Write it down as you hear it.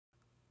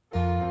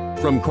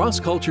From Cross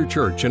Culture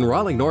Church in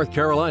Raleigh, North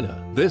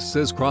Carolina, this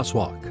is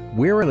Crosswalk.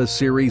 We're in a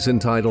series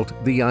entitled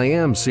the I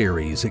Am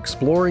series,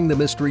 exploring the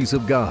mysteries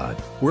of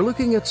God. We're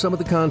looking at some of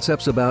the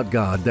concepts about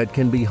God that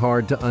can be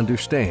hard to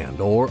understand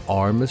or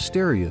are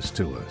mysterious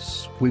to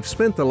us. We've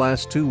spent the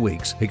last 2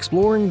 weeks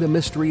exploring the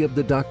mystery of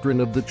the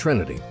doctrine of the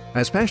Trinity.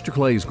 As Pastor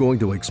Clay is going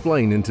to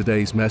explain in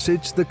today's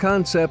message, the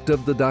concept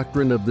of the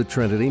doctrine of the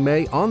Trinity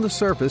may on the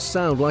surface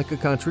sound like a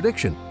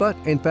contradiction, but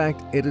in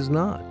fact it is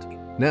not.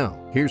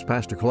 Now, here's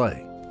Pastor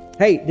Clay.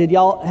 Hey, did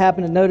y'all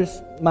happen to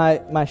notice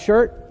my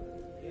shirt?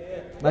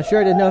 My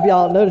shirt, I didn't know if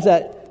y'all noticed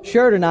that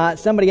shirt or not.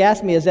 Somebody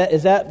asked me, is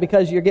that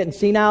because you're getting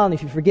senile and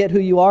if you forget who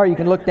you are, you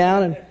can look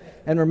down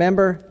and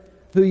remember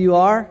who you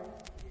are?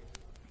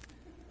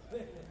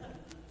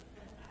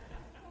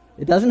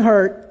 It doesn't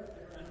hurt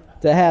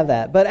to have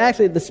that. But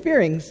actually, the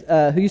Spearings,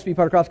 who used to be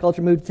part of Cross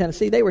Culture, moved to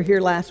Tennessee. They were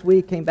here last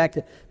week, came back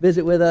to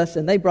visit with us,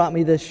 and they brought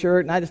me this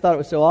shirt, and I just thought it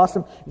was so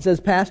awesome. It says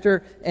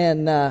Pastor,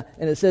 and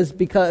it says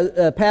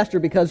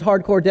Pastor because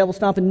Hardcore Devil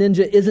Stomping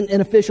Ninja isn't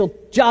an official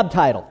job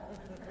title.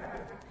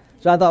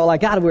 So I thought, well, I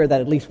got to wear that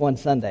at least one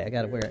Sunday. I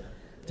got to wear it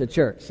to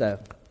church. So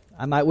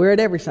I might wear it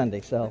every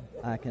Sunday, so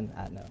I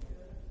know.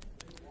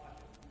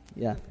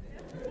 Yeah.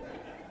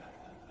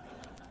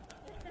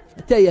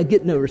 I tell you, I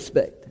get no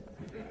respect.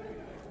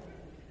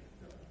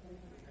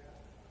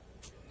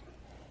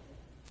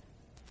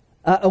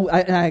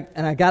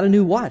 I got a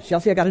new watch. Y'all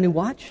see I got a new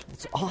watch?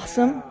 It's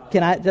awesome.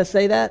 Can I just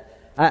say that?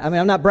 I mean,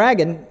 I'm not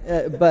bragging,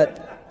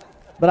 but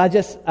I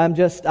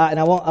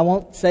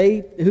won't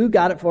say who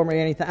got it for me or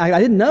anything.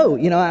 I didn't know.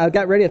 You know, I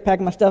got ready to pack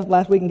my stuff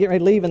last week and get ready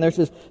to leave, and there's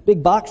this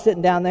big box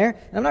sitting down there,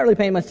 and I'm not really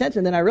paying much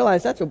attention. Then I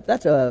realized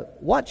that's a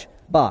watch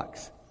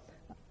box.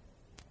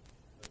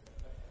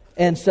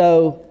 And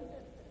so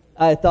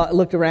I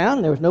looked around,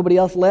 and there was nobody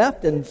else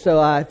left, and so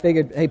I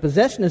figured, hey,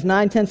 possession is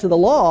 9/10 of the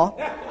law.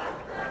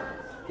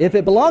 If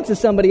it belongs to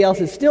somebody else,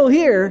 it's still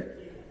here.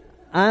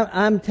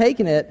 I'm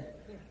taking it,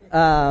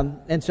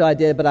 and so I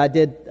did. But I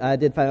did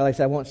find out. Like I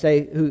said, I won't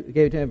say who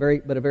gave it to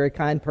me. But a very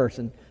kind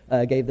person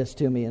gave this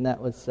to me, and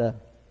that was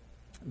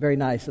very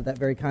nice of that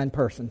very kind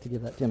person to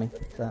give that to me.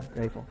 So I'm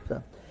grateful.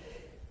 So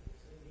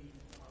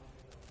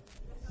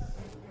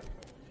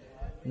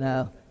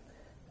no.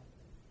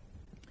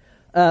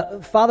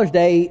 Father's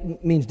Day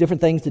means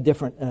different things to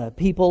different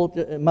people.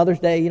 Mother's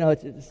Day, you know,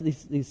 it's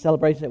these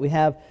celebrations that we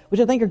have,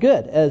 which I think are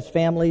good as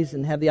families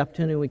and have the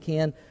opportunity we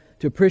can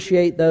to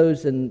appreciate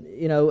those. And,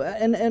 you know,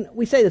 and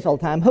we say this all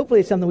the time. Hopefully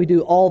it's something we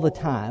do all the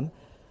time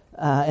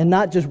and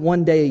not just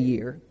one day a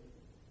year.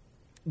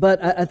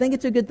 But I think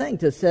it's a good thing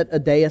to set a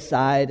day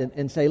aside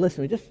and say,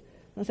 listen,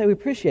 we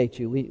appreciate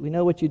you. We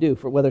know what you do,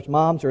 for whether it's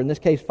moms or in this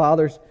case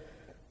fathers.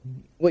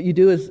 What you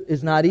do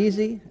is not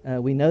easy.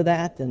 We know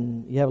that,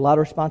 and you have a lot of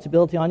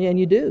responsibility on you, and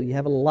you do.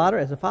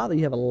 As a father,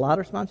 you have a lot of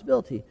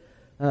responsibility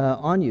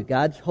on you.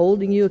 God's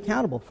holding you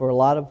accountable for a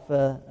lot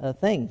of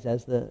things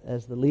as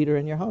the leader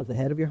in your home, as the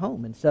head of your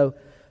home, and so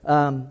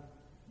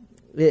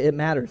it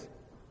matters.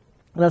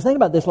 And I was thinking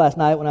about this last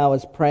night when I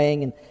was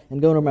praying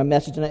and going over my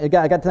message, and I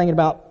got thinking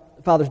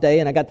about Father's Day,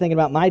 and I got thinking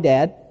about my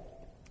dad.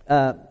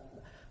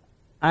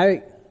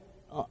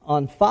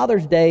 On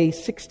Father's Day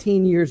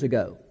 16 years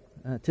ago,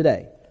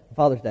 today,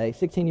 Father's Day,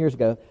 16 years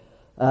ago,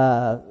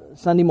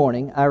 Sunday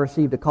morning, I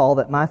received a call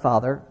that my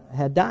father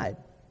had died.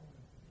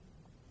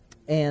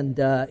 And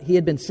he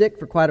had been sick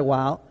for quite a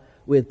while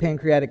with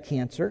pancreatic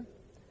cancer.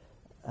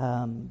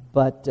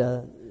 But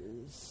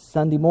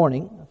Sunday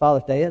morning,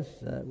 Father's Day,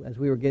 as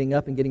we were getting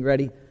up and getting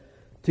ready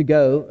to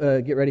go,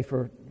 get ready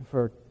for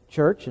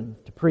church and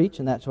to preach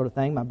and that sort of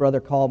thing, my brother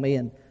called me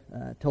and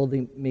told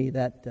me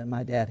that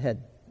my dad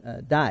had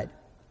died.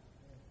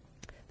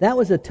 That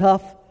was a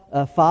tough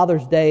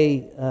Father's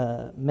Day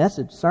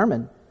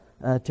sermon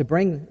to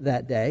bring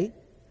that day.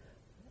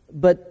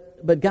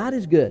 But God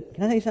is good.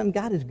 Can I tell you something?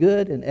 God is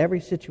good in every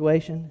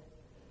situation.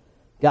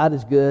 God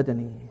is good,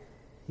 and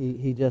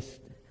He just,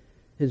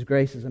 His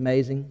grace is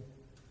amazing.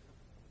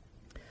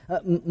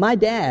 My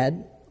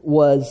dad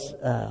was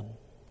an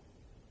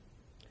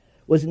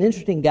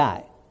interesting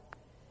guy.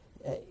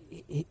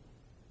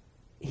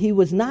 He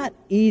was not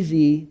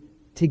easy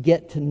to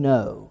get to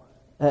know,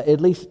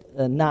 at least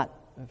not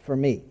for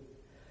me.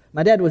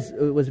 My dad was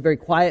a very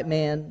quiet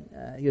man.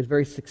 He was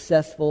very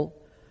successful,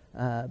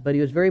 but he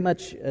was very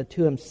much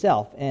to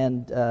himself,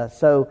 and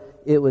so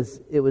it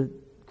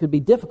could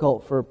be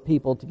difficult for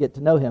people to get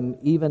to know him,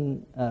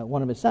 even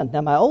one of his sons.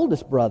 Now, my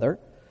oldest brother,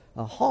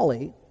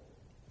 Holly,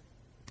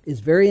 is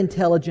very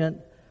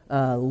intelligent,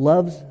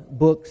 loves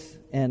books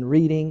and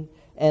reading,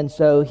 and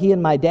so he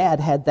and my dad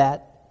had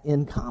that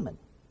in common.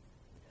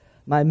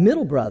 My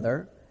middle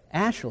brother,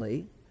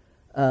 Ashley,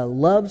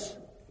 loves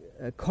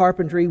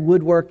carpentry,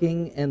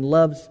 woodworking, and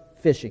loves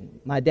fishing.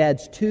 My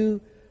dad's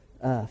two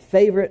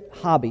favorite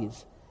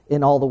hobbies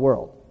in all the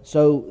world.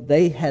 So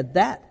they had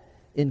that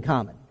in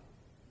common.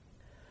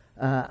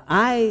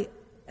 I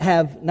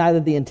have neither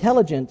the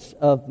intelligence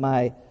of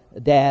my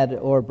dad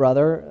or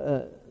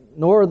brother,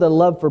 nor the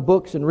love for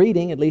books and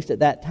reading, at least at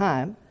that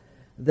time,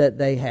 that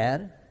they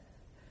had.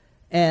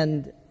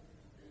 And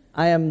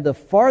I am the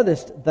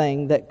farthest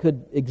thing that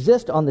could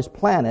exist on this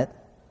planet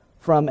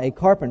from a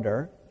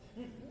carpenter,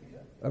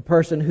 a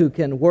person who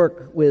can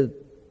work with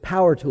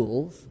power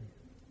tools,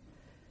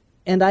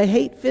 and I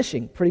hate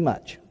fishing pretty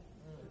much.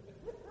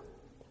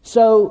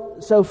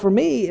 So for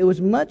me, it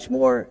was much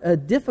more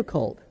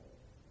difficult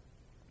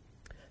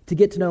to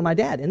get to know my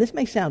dad. And this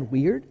may sound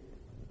weird,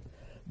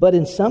 but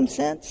in some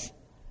sense,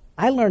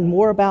 I learned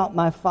more about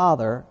my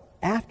father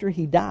after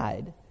he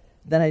died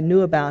than I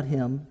knew about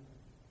him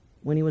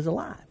when he was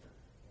alive.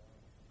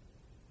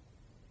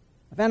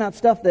 I found out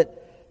stuff that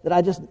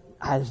I just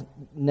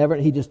never,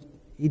 he just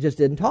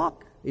didn't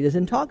talk. He just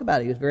didn't talk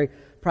about it. He was a very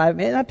private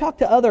man. And I've talked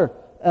to other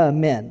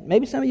men,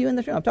 maybe some of you in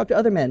this room, I've talked to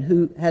other men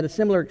who had a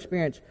similar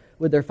experience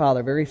with their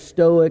father. Very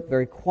stoic,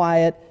 very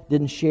quiet,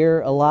 didn't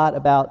share a lot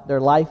about their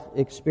life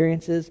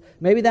experiences.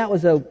 Maybe that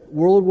was a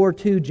World War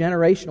II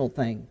generational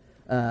thing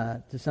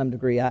to some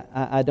degree.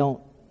 I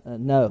don't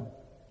know.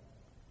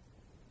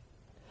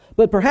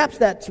 But perhaps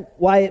that's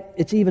why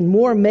it's even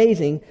more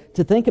amazing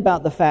to think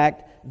about the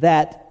fact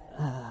that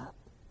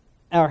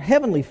our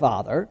Heavenly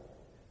Father,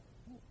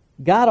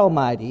 God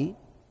Almighty,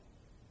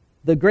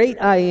 the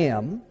great I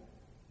Am,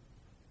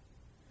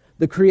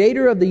 the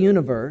creator of the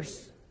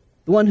universe,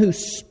 the one who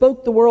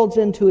spoke the worlds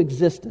into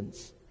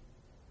existence,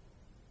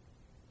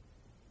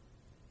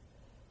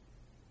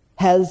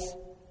 has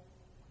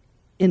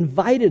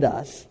invited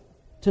us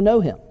to know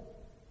Him,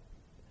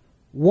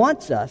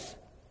 wants us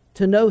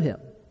to know Him,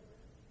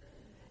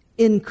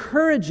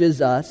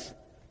 encourages us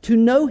to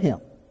know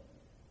Him.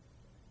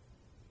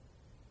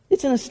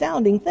 It's an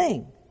astounding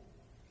thing.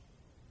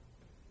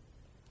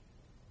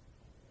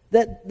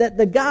 That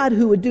the God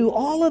who would do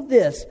all of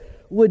this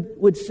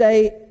would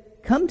say,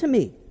 come to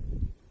me.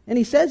 And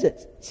He says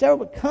it.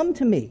 Sarah, come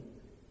to me.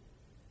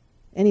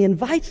 And He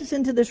invites us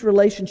into this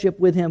relationship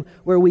with Him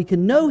where we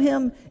can know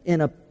Him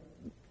in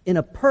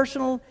a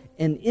personal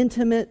and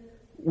intimate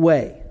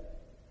way.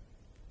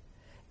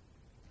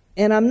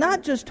 And I'm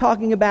not just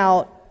talking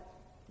about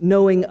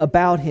knowing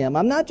about Him.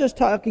 I'm not just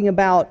talking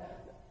about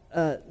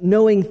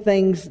knowing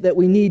things that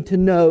we need to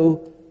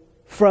know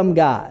from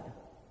God.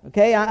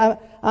 Okay?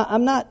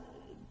 I'm not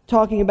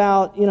talking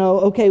about,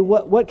 okay,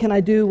 what can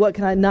I do? What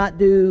can I not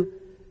do?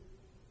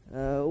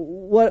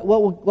 What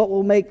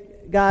will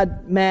make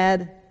God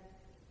mad?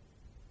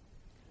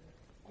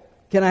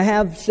 Can I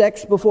have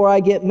sex before I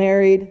get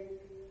married?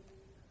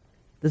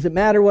 Does it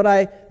matter what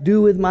I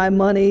do with my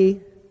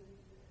money?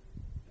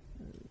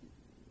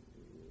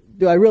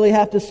 Do I really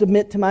have to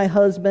submit to my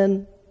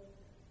husband?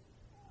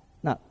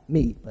 Not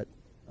me, but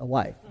a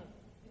wife.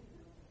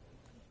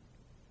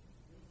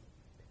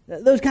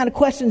 Those kind of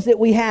questions that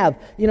we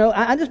have.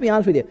 I'll just be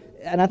honest with you.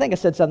 And I think I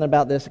said something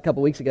about this a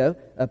couple weeks ago,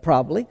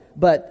 probably.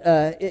 But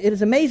it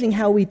is amazing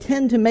how we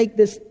tend to make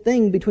this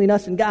thing between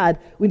us and God,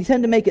 we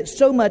tend to make it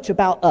so much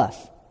about us.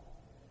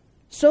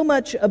 So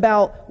much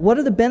about what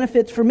are the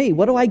benefits for me?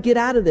 What do I get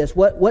out of this?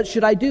 What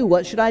should I do?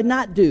 What should I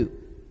not do?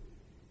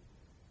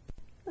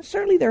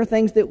 Certainly there are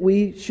things that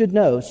we should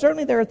know.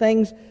 Certainly there are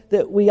things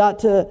that we ought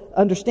to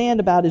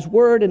understand about His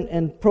Word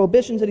and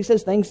prohibitions that He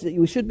says, things that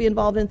we should be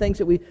involved in, things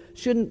that we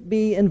shouldn't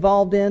be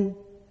involved in.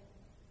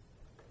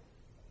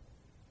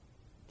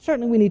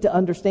 Certainly we need to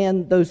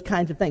understand those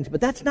kinds of things.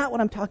 But that's not what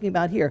I'm talking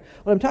about here.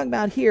 What I'm talking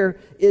about here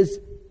is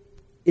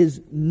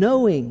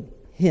knowing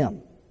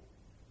Him.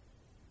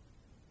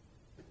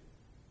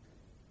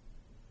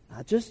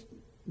 Not just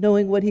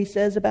knowing what He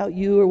says about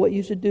you or what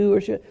you should do or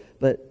should,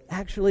 but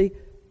actually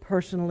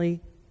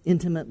personally,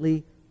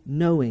 intimately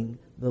knowing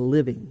the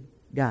living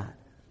God.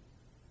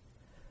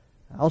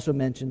 I also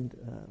mentioned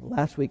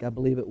last week, I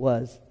believe it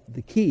was,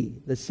 the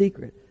key, the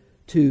secret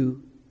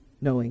to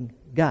knowing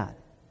God.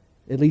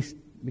 At least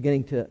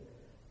beginning to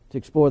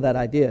explore that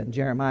idea. In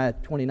Jeremiah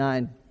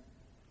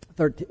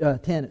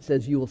 29:10, it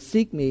says, "You will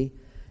seek me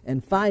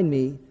and find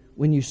me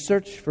when you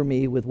search for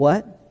me with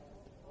what?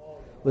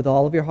 With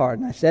all of your heart."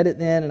 And I said it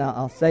then, and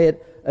I'll say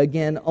it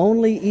again.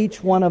 Only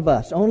each one of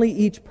us, only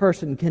each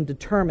person can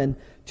determine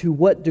to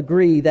what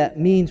degree that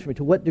means for me.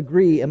 To what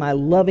degree am I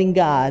loving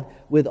God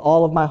with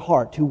all of my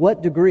heart? To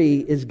what degree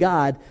is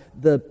God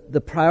the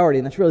priority?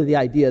 And that's really the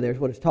idea there, is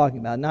what it's talking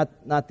about.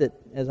 Not that,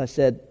 as I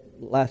said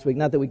last week,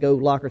 not that we go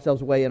lock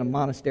ourselves away in a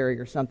monastery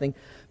or something,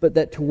 but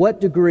that to what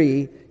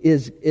degree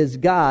is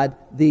God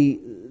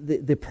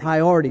the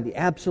priority, the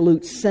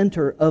absolute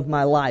center of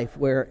my life,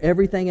 where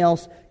everything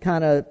else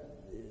kind of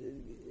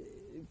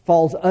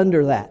falls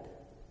under that.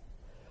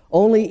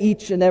 Only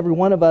each and every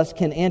one of us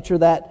can answer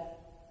that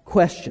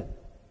question.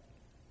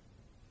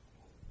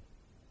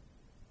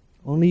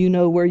 Only you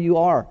know where you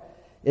are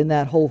in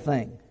that whole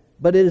thing.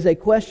 But it is a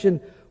question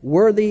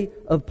worthy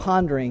of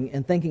pondering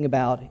and thinking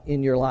about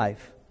in your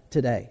life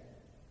today.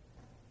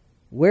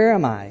 Where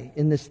am I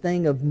in this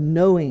thing of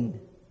knowing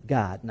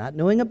God? Not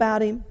knowing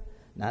about Him,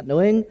 not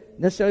knowing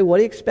necessarily what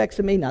He expects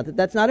of me, not that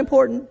that's not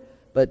important,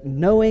 but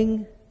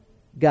knowing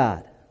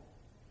God.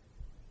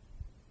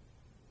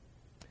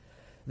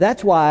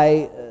 That's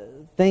why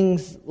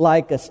things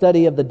like a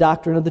study of the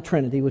doctrine of the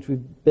Trinity, which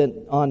we've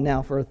been on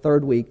now for a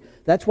third week,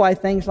 that's why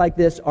things like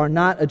this are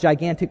not a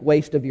gigantic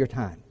waste of your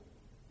time.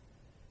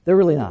 They're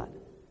really not.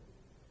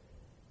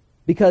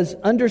 Because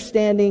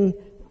understanding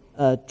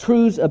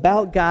truths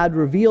about God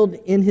revealed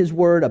in His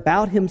Word,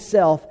 about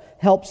Himself,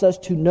 helps us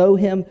to know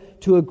Him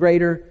to a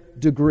greater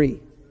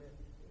degree.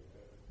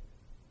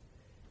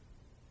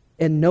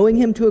 And knowing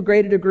Him to a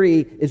greater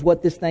degree is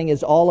what this thing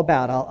is all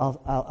about.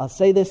 I'll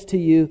say this to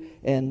you,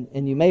 and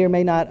you may or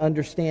may not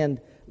understand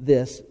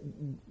this.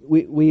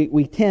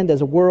 We tend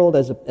as a world,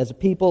 as a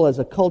people, as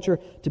a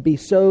culture, to be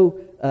so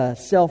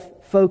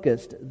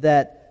self-focused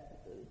that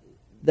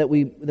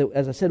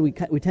as I said, we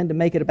tend to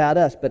make it about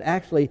us. But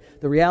actually,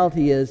 the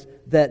reality is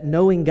that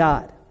knowing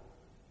God,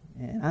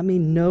 and I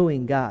mean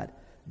knowing God,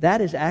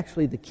 that is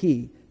actually the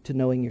key to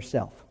knowing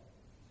yourself.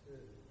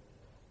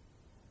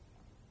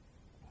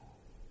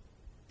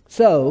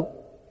 So,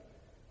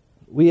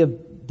 we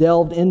have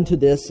delved into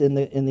this in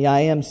the I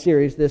Am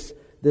series, this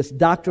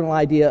doctrinal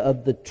idea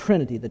of the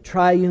Trinity, the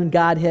triune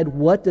Godhead.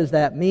 What does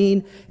that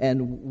mean,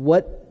 and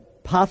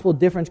what possible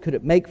difference could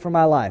it make for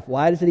my life?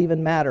 Why does it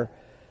even matter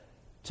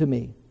to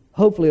me?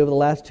 Hopefully, over the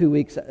last 2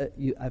 weeks,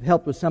 I've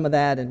helped with some of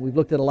that, and we've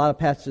looked at a lot of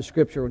passages of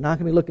Scripture. We're not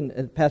going to be looking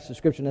at passages of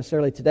Scripture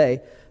necessarily today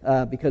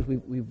because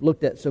we've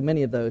looked at so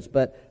many of those,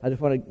 but I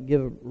just want to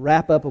give a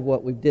wrap-up of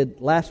what we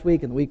did last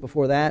week and the week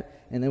before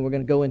that, and then we're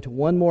going to go into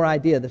one more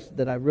idea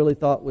that I really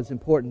thought was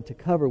important to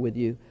cover with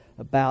you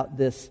about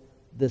this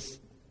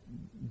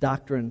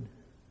doctrine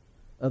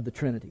of the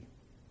Trinity.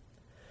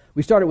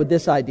 We started with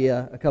this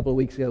idea a couple of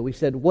weeks ago. We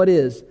said, what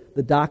is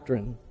the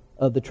doctrine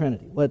of the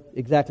Trinity?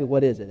 Exactly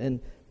what is it?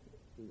 And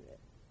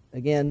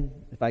again,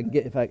 if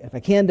I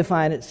can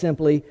define it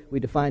simply, we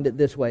defined it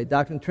this way.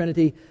 Doctrine of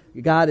Trinity,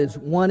 God is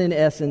one in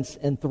essence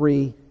and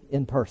three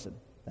in person.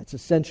 That's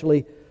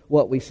essentially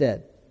what we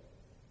said.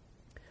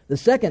 The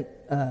second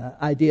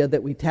idea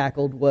that we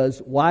tackled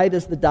was, why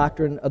does the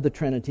doctrine of the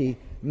Trinity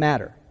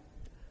matter?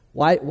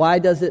 Why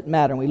does it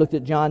matter? And we looked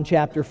at John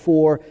chapter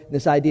 4,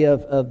 this idea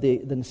of the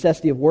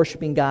necessity of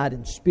worshiping God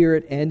in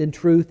spirit and in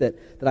truth, that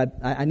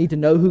I need to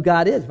know who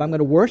God is. If I'm going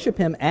to worship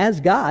Him as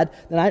God,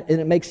 and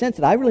it makes sense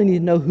that I really need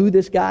to know who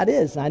this God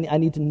is. I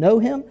need to know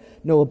Him,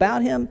 know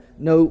about Him,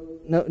 know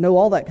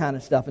all that kind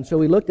of stuff. And so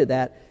we looked at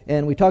that,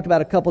 and we talked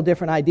about a couple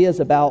different ideas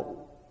about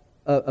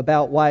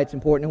why it's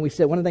important. And we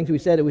said, one of the things we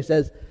said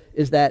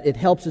is that it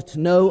helps us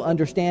to know,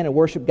 understand, and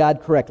worship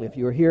God correctly. If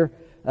you were here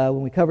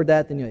when we covered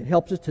that, then it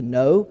helps us to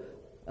know,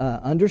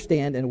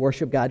 understand, and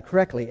worship God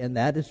correctly. And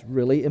that is a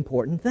really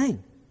important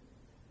thing.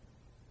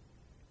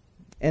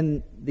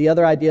 And the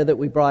other idea that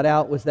we brought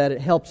out was that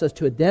it helps us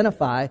to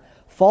identify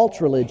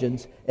false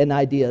religions and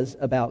ideas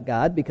about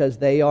God, because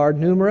they are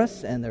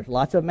numerous, and there's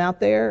lots of them out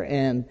there,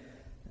 and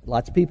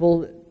lots of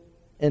people.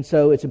 And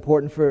so it's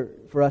important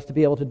for us to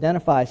be able to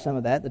identify some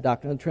of that. The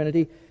doctrine of the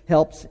Trinity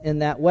helps in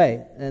that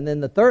way. And then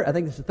the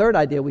third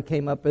idea we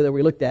came up with, that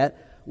we looked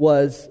at,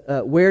 was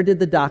where did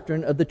the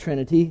doctrine of the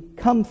Trinity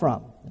come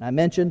from? And I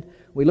mentioned,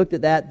 we looked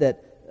at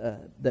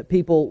that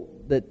people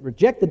that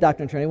reject the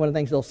doctrine of the Trinity, one of the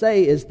things they'll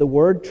say is the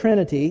word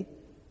Trinity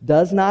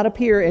does not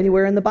appear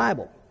anywhere in the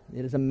Bible.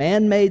 It is a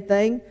man-made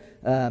thing.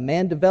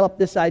 Man developed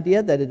this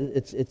idea that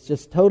it's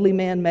just totally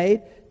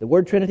man-made. The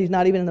word Trinity is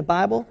not even in the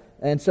Bible.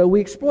 And so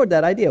we explored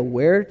that idea.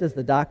 Where does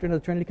the doctrine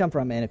of the Trinity come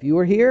from? And if you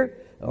were here,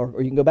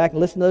 or you can go back and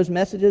listen to those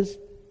messages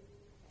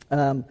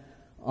on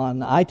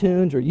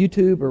iTunes or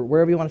YouTube or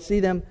wherever you want to see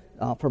them,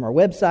 from our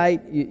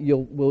website,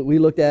 we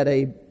looked at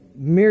a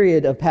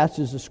myriad of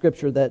passages of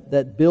Scripture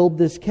that build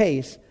this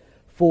case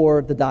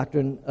for the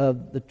doctrine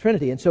of the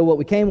Trinity. And so what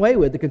we came away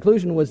with, the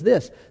conclusion was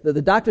this, that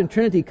the doctrine of the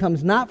Trinity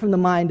comes not from the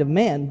mind of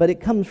man, but it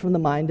comes from the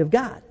mind of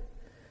God.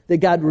 That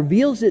God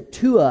reveals it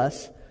to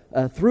us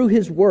through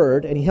His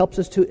Word, and He helps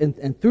us to,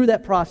 and through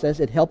that process,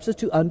 it helps us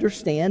to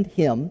understand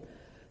Him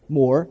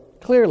more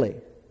clearly.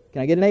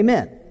 Can I get an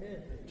amen?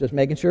 Amen. Just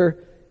making sure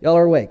y'all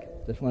are awake.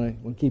 Just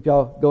want to keep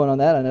y'all going on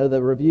that. I know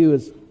the review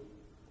is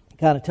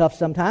kind of tough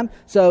sometimes.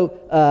 So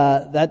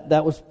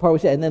that was part we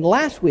said. And then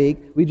last week,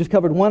 we just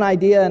covered one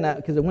idea, and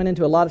because it went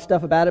into a lot of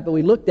stuff about it, but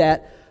we looked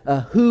at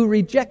who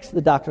rejects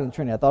the doctrine of the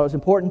Trinity. I thought it was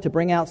important to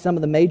bring out some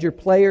of the major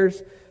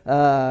players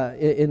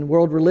in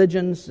world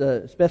religions,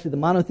 especially the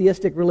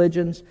monotheistic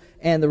religions,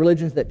 and the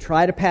religions that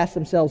try to pass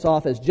themselves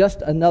off as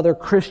just another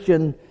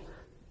Christian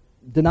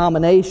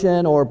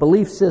denomination or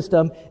belief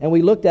system. And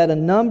we looked at a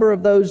number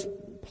of those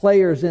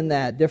players in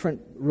that,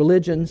 different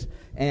religions,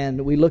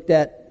 and we looked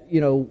at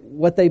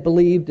what they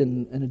believed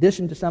in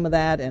addition to some of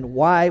that, and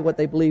why what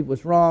they believed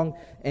was wrong,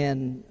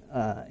 and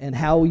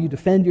how you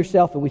defend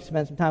yourself. And we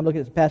spent some time looking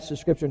at the passage of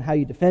Scripture and how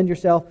you defend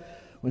yourself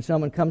when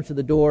someone comes to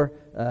the door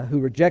who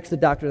rejects the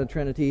doctrine of the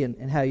Trinity,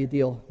 and how you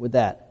deal with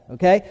that.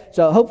 Okay?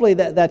 So hopefully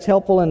that's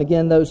helpful, and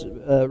again, those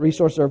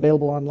resources are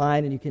available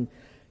online, and you can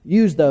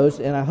use those,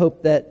 and I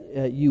hope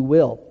that you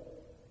will.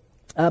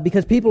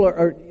 Because people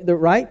they're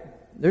right.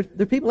 There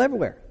are people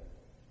everywhere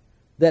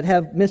that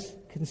have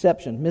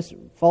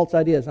misconception, false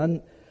ideas,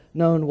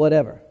 unknown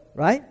whatever,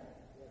 right?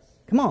 Yes.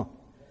 Come on.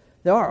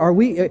 There are. Are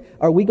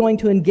we going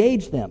to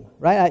engage them?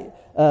 Right?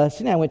 Cindy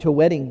and I went to a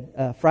wedding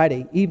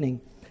Friday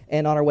evening,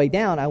 and on our way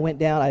down,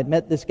 I had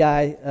met this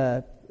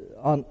guy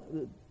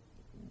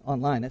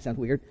online. That sounds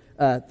weird.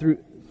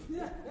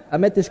 I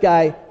met this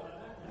guy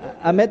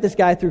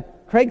through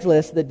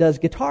Craigslist that does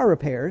guitar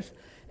repairs,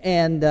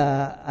 and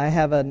I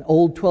have an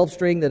old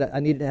 12-string that I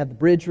needed to have the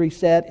bridge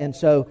reset, and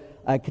so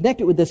I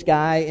connected with this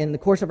guy. In the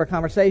course of our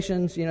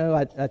conversations,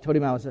 I told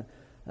him I was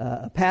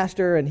a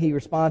pastor, and he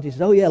responds. He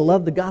says, "Oh yeah, I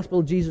love the gospel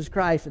of Jesus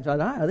Christ." And so I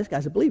thought, "Oh, this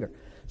guy's a believer."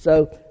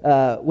 So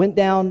went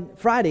down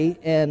Friday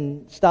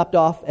and stopped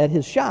off at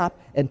his shop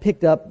and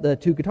picked up the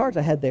 2 guitars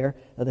I had there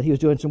that he was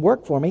doing some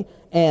work for me.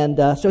 And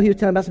so he was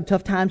telling about some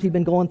tough times he'd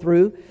been going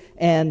through.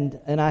 And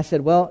I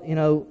said, well,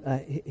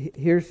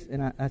 here's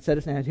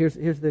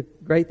the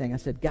great thing. I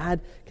said,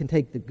 God can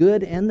take the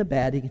good and the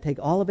bad. He can take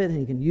all of it and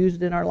He can use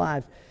it in our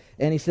lives.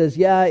 And he says,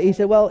 yeah. He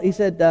said,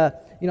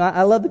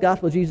 I love the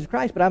gospel of Jesus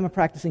Christ, but I'm a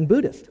practicing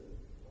Buddhist.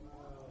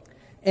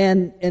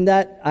 And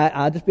that,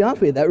 I'll just be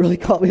honest with you, that really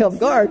caught me off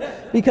guard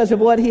because of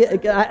what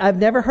I've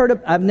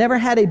never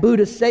had a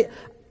Buddhist say.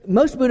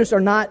 Most Buddhists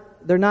they're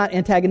not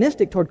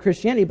antagonistic toward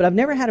Christianity, but I've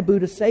never had a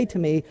Buddhist say to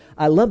me,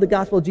 I love the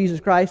gospel of Jesus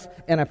Christ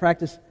and I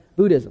practice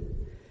Buddhism.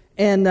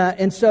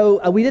 And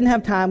so we didn't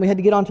have time. We had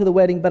to get on to the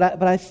wedding. But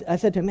I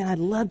said to him, man, I'd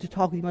love to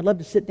talk with you. I'd love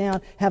to sit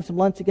down, have some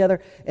lunch together,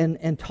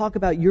 and talk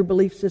about your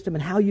belief system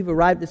and how you've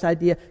arrived at this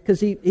idea. Because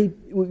he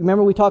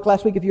remember we talked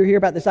last week, if you were here,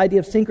 about this idea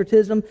of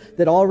syncretism,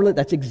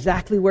 that's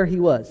exactly where he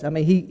was. I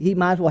mean, he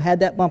might as well had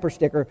that bumper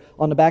sticker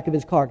on the back of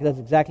his car, because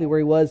that's exactly where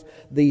he was.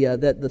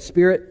 The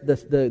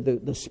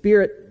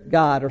Spirit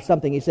God or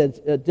something. He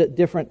said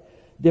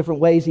different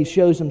ways He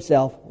shows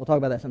Himself. We'll talk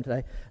about that some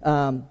today.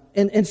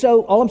 And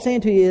so all I'm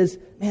saying to you is,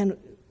 man,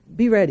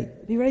 be ready.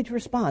 Be ready to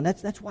respond.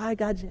 That's why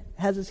God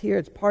has us here.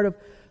 It's part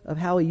of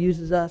how He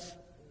uses us.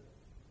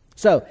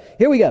 So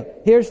here we go.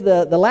 Here's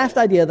the last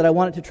idea that I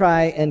wanted to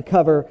try and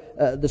cover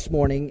this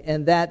morning,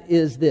 and that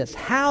is this.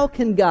 How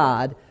can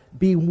God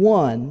be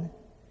one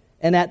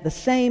and at the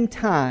same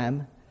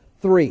time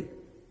three?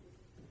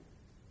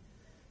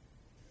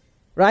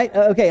 Right?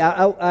 Okay,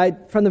 I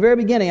from the very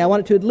beginning, I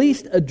wanted to at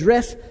least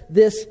address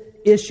this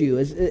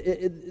issue,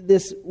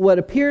 this what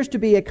appears to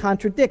be a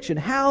contradiction.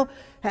 How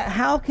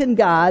can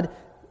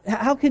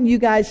you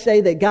guys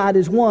say that God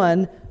is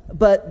one,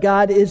 but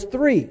God is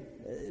three?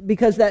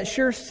 Because that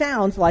sure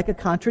sounds like a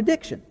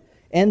contradiction.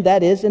 And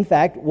that is, in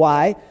fact,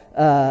 why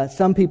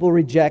some people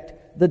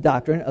reject the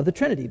doctrine of the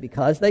Trinity,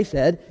 because they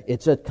said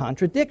it's a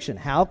contradiction.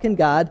 How can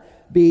God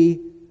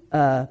be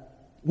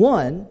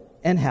one,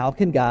 and how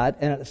can God,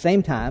 and at the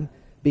same time,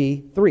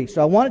 be three?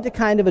 So I wanted to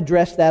kind of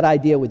address that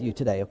idea with you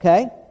today,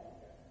 okay?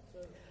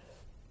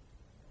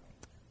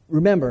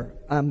 Remember,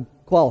 I'm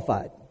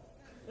qualified.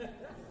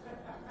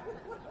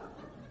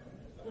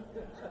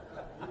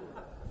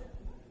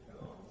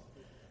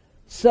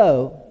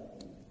 So,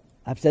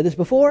 I've said this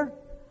before,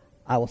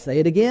 I will say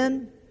it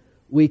again.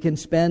 We can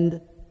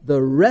spend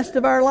the rest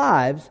of our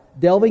lives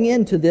delving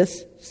into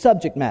this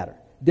subject matter,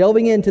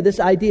 delving into this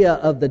idea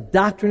of the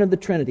doctrine of the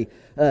Trinity,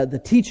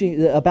 the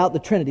teaching about the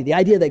Trinity, the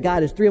idea that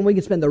God is three, and we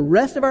can spend the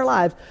rest of our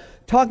lives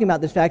talking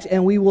about these facts,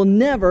 and we will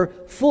never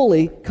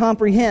fully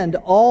comprehend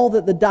all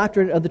that the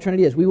doctrine of the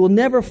Trinity is. We will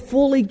never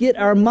fully get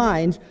our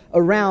minds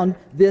around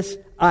this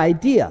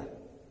idea.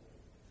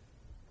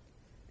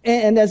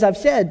 And as I've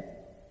said,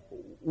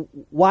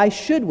 why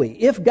should we?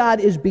 If God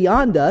is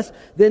beyond us,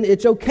 then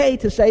it's okay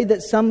to say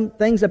that some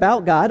things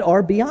about God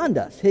are beyond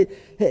us.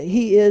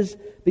 He is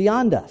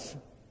beyond us.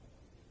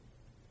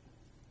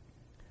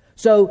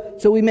 So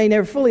we may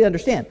never fully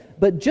understand.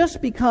 But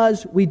just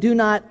because we do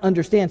not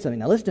understand something,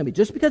 now listen to me,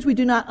 just because we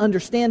do not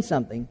understand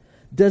something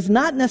does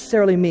not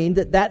necessarily mean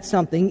that that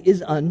something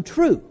is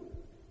untrue.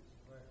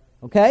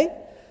 Okay?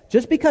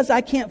 Just because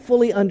I can't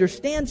fully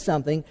understand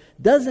something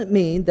doesn't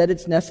mean that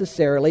it's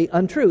necessarily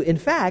untrue. In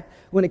fact,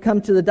 when it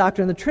comes to the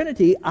doctrine of the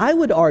Trinity, I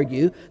would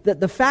argue that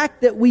the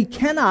fact that we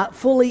cannot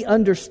fully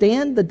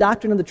understand the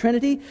doctrine of the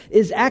Trinity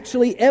is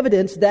actually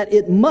evidence that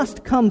it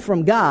must come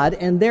from God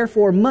and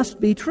therefore must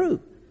be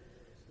true.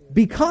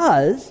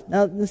 Because,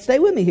 now stay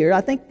with me here, I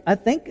think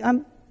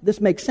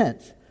this makes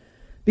sense.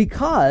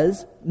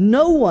 Because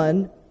no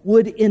one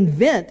would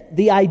invent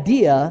the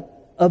idea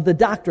of the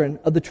doctrine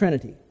of the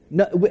Trinity.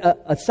 No,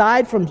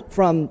 aside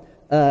from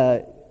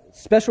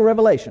special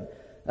revelation,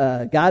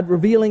 God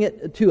revealing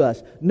it to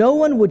us, no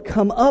one would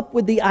come up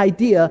with the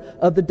idea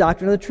of the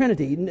doctrine of the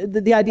Trinity.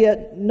 The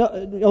idea,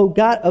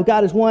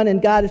 God is one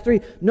and God is three.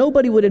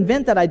 Nobody would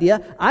invent that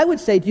idea. I would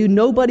say to you,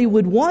 nobody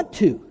would want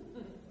to.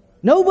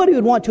 Nobody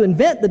would want to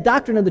invent the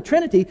doctrine of the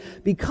Trinity,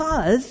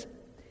 because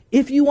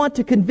if you want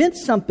to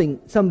convince some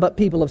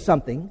people of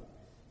something,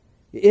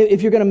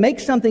 if you're going to make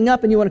something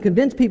up and you want to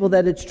convince people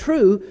that it's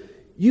true,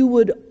 you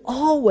would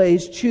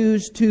always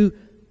choose to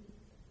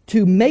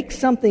make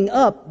something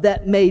up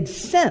that made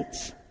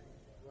sense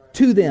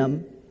to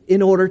them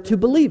in order to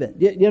believe it.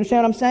 You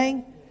understand what I'm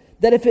saying?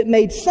 That if it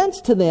made sense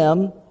to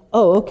them,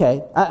 oh,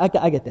 okay,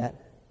 I get that.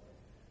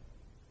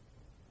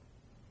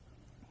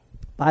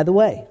 By the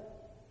way,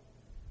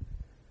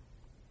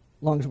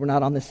 long as we're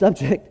not on this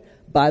subject,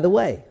 by the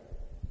way.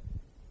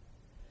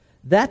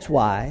 That's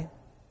why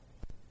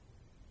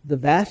the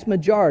vast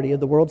majority of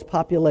the world's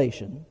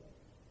population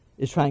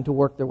is trying to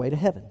work their way to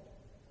heaven.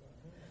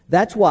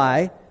 That's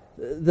why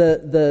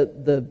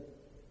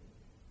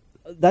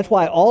that's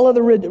why all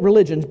other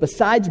religions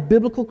besides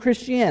biblical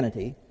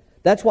Christianity,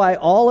 that's why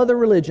all other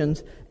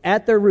religions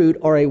at their root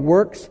are a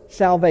works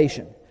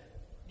salvation.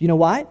 You know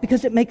why?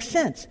 Because it makes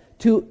sense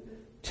to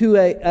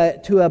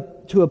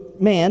a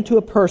man, to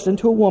a person,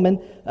 to a woman,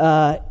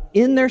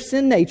 in their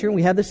sin nature, and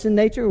we have the sin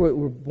nature,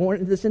 we're born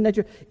into the sin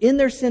nature, in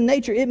their sin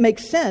nature, it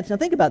makes sense. Now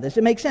think about this,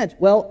 it makes sense.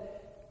 Well,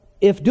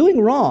 if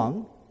doing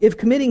wrong, if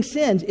committing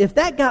sins, if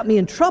that got me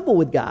in trouble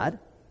with God,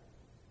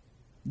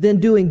 then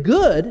doing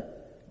good,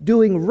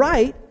 doing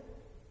right,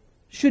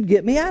 should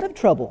get me out of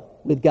trouble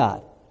with God.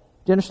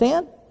 Do you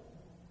understand?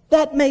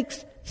 That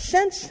makes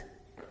sense.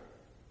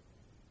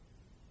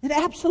 It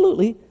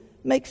absolutely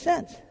makes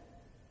sense.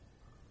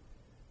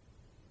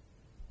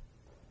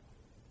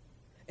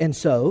 And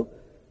so,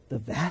 the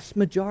vast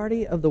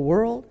majority of the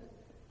world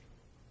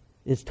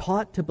is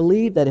taught to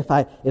believe that if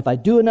I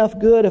do enough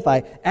good, if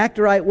I act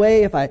the right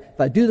way, if I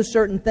do the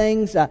certain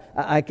things,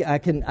 I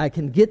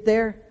can get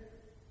there.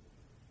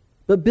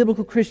 But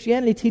biblical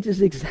Christianity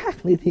teaches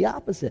exactly the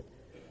opposite.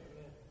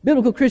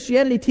 Biblical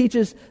Christianity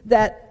teaches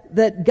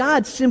that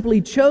God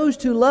simply chose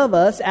to love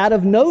us out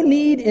of no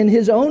need in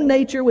His own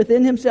nature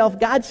within Himself.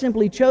 God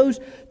simply chose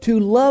to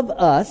love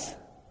us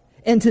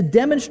and to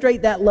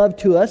demonstrate that love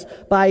to us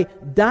by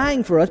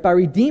dying for us, by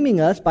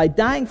redeeming us, by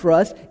dying for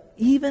us,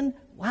 even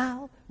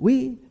while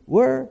we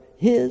were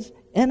His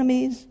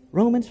enemies.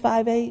 Romans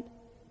 5:8.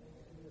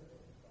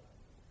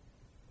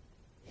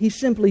 He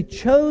simply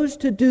chose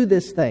to do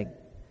this thing.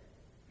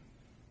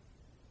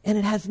 And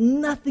it has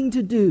nothing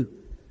to do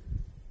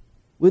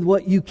with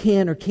what you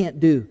can or can't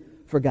do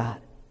for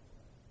God.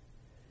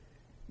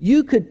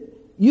 You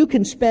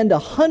can spend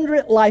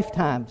 100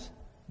 lifetimes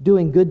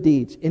doing good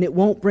deeds, and it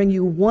won't bring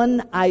you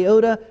one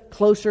iota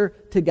closer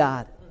to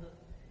God.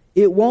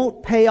 It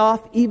won't pay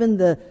off even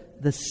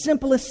the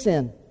simplest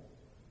sin.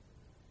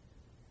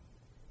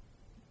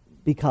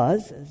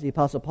 Because, as the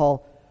Apostle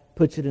Paul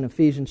puts it in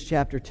Ephesians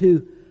chapter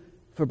 2,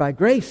 for by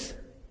grace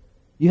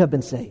you have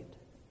been saved.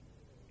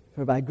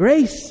 For by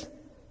grace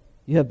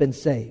you have been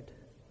saved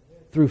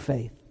through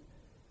faith.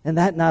 And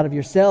that not of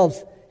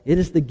yourselves, it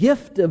is the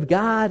gift of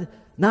God,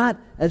 not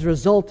as a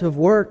result of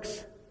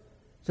works,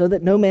 so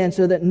that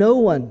no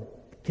one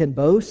can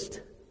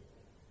boast.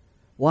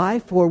 Why?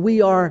 For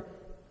we are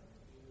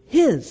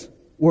His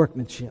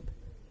workmanship,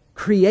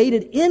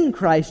 created in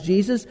Christ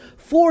Jesus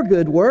for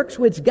good works,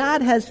 which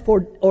God has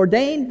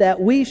ordained that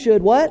we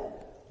should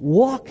what?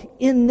 Walk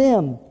in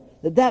them.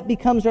 That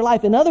becomes our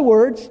life. In other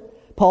words,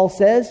 Paul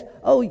says,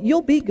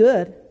 you'll be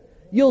good.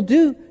 You'll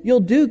do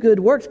good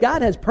works.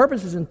 God has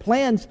purposes and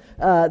plans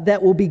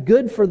that will be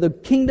good for the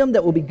kingdom,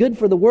 that will be good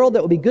for the world,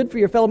 that will be good for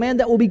your fellow man,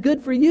 that will be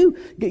good for you.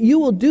 You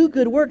will do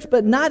good works,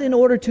 but not in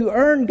order to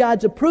earn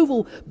God's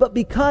approval, but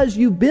because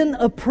you've been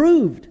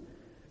approved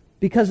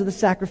because of the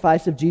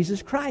sacrifice of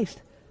Jesus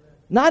Christ.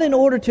 Not in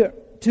order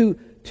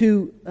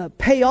to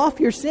pay off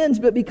your sins,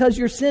 but because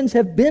your sins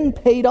have been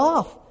paid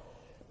off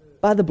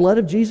by the blood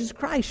of Jesus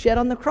Christ shed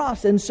on the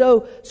cross. And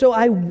so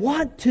I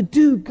want to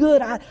do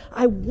good.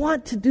 I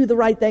want to do the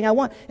right thing.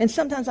 And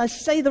sometimes I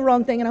say the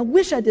wrong thing, and I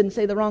wish I didn't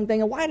say the wrong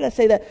thing. And why did I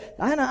say that?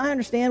 I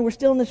understand we're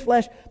still in this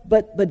flesh,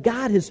 but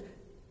God, His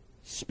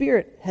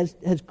Spirit has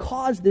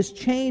caused this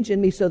change in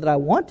me so that I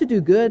want to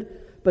do good,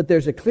 but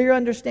there's a clear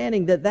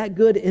understanding that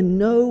good in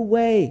no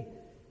way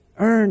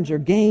earns or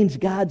gains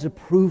God's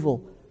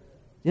approval.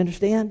 You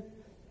understand?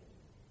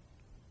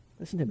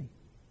 Listen to me.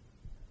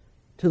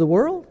 To the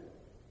world,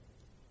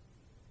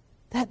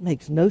 that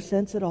makes no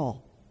sense at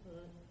all.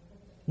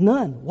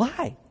 None.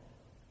 Why?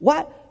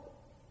 What?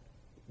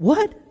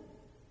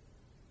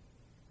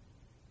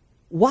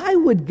 Why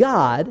would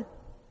God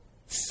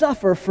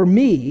suffer for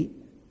me?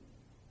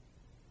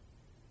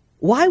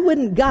 Why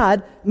wouldn't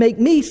God make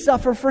me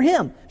suffer for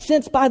Him?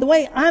 Since, by the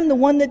way, I'm the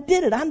one that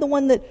did it. I'm the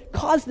one that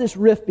caused this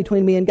rift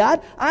between me and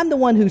God. I'm the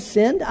one who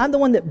sinned. I'm the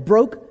one that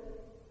broke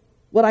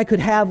what I could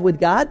have with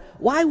God.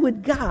 Why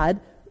would God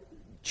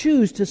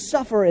choose to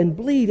suffer and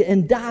bleed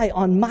and die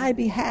on my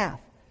behalf?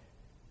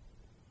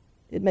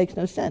 It makes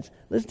no sense.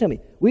 Listen to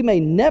me. We may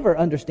never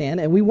understand,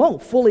 and we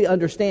won't fully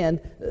understand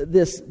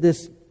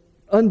this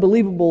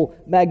unbelievable,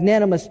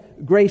 magnanimous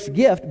grace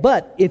gift.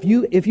 But if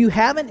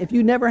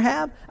you never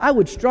have, I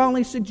would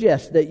strongly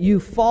suggest that you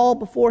fall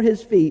before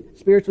His feet,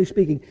 spiritually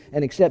speaking,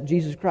 and accept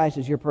Jesus Christ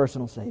as your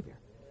personal Savior.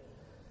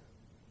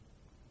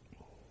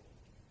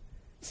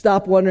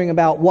 Stop wondering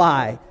about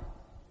why,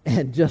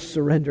 and just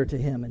surrender to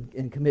Him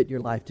and commit your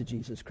life to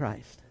Jesus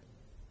Christ.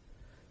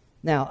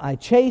 Now, I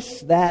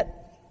chase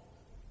that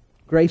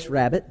grace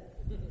rabbit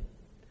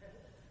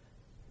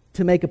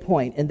to make a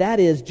point, and that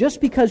is,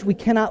 just because we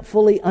cannot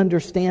fully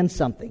understand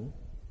something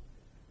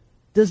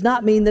does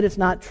not mean that it's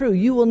not true.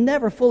 You will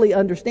never fully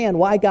understand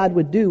why God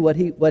would do what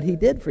he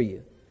did for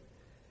you.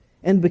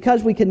 And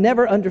because we can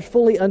never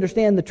fully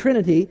understand the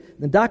Trinity,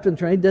 the doctrine of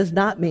the Trinity, does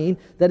not mean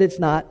that it's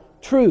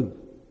not true.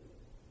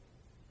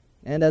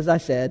 And as I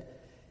said,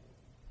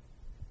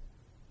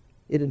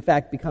 it in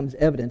fact becomes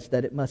evidence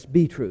that it must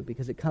be true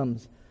because it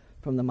comes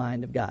from the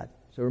mind of God.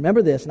 So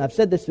remember this, and I've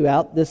said this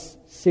throughout this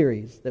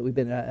series that we've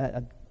been.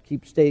 I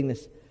keep stating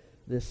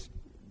this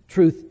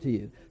truth to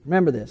you.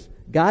 Remember this: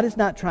 God is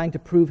not trying to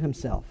prove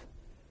Himself.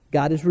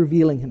 God is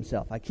revealing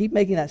Himself. I keep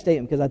making that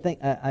statement because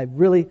I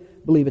really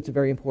believe it's a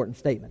very important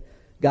statement.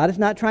 God is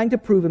not trying to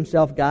prove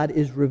Himself. God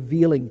is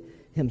revealing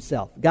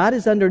Himself. God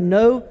is under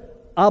no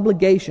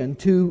obligation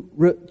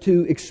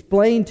to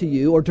explain to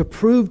you or to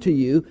prove to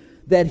you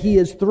that He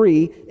is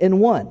three in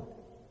one.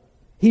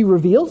 He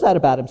reveals that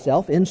about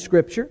Himself in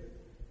Scripture.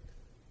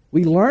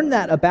 We learn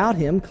that about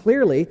Him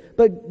clearly,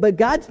 but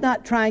God's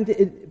not trying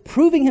to...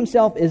 Proving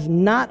Himself is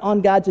not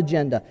on God's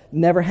agenda.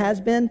 Never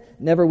has been,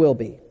 never will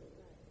be.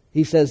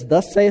 He says,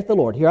 "Thus saith the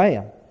Lord, here I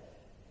am."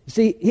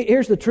 See,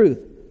 here's the truth.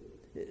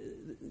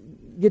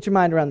 Get your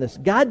mind around this.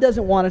 God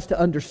doesn't want us to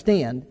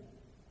understand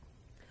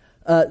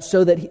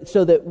so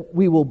that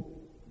we will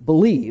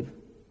believe.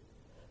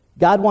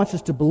 God wants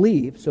us to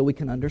believe so we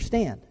can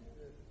understand.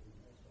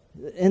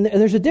 And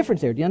there's a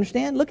difference there. Do you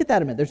understand? Look at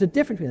that a minute. There's a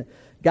difference.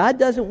 God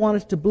doesn't want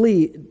us to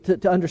believe,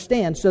 to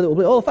understand, so that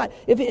we'll believe.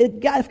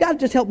 If God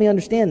just help me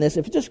understand this,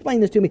 if He just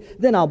explain this to me,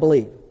 then I'll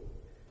believe.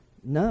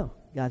 No,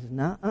 God says,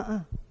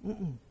 no,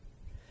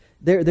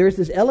 There's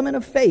this element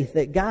of faith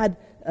that God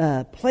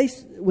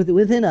placed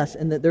within us,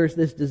 and that there's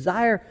this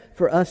desire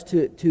for us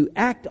to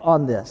act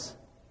on this.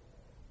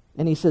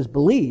 And He says,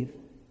 believe,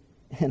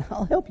 and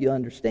I'll help you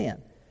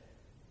understand.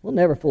 We'll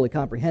never fully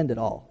comprehend it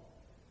all,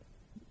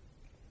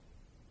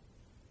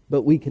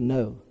 but we can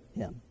know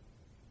Him.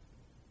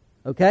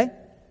 Okay?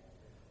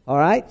 All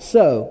right?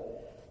 So,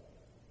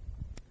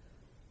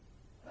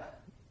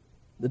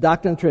 the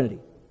doctrine of the Trinity.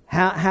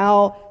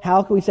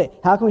 How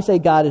can we say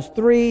God is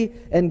three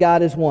and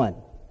God is one?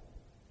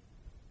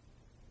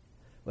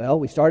 Well,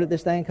 we started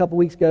this thing a couple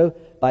weeks ago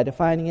by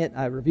defining it.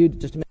 I reviewed it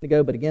just a minute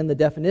ago, but again, the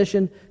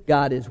definition: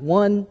 God is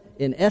one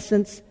in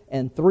essence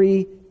and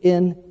three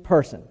in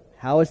person.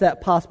 How is that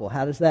possible?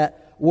 How does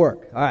that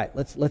work? All right,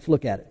 let's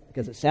look at it,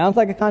 because it sounds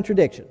like a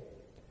contradiction.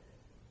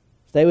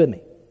 Stay with me.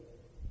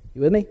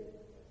 You with me?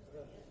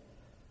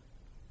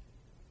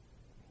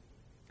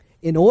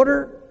 In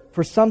order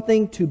for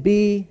something to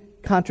be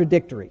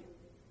contradictory,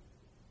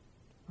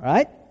 all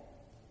right?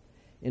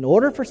 In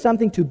order for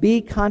something to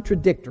be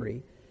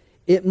contradictory,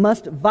 it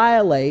must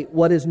violate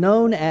what is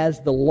known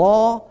as the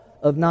law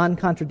of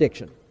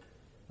non-contradiction. I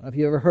don't know if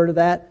you ever heard of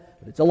that,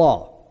 but it's a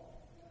law.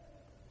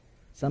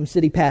 Some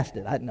city passed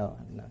it. No,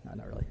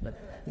 not really, but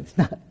it's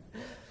not.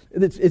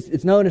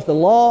 It's known as the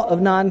law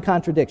of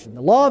non-contradiction.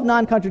 The law of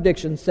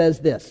non-contradiction says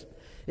this.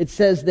 It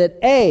says that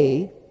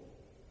A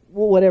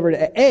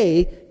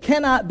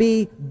cannot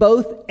be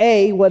both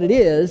A, what it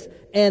is,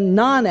 and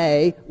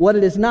non-A, what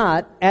it is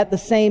not, at the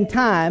same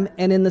time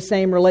and in the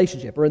same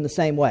relationship or in the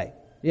same way.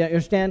 You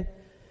understand?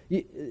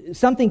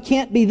 Something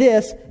can't be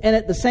this and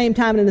at the same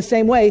time and in the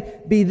same way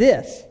be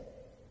this.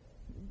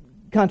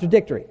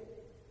 Contradictory.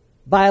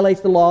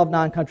 Violates the law of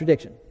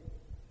non-contradiction.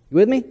 You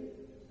with me?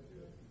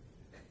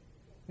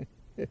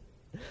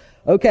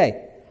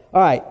 Okay.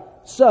 All right.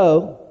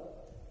 So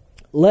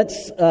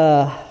let's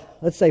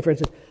say, for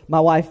instance, my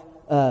wife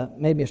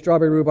made me a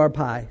strawberry rhubarb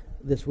pie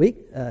this week.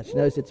 She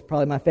knows it's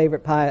probably my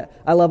favorite pie.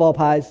 I love all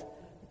pies,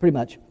 pretty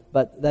much,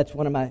 but that's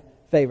one of my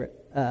favorite.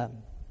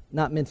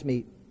 Not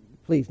mincemeat.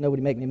 Please,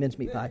 nobody make me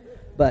mincemeat pie.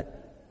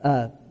 But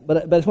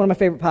it's one of my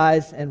favorite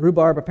pies, and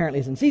rhubarb apparently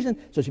is in season,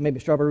 so she made me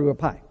a strawberry rhubarb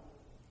pie.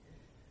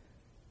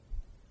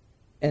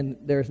 And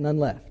there's none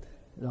left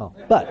at all.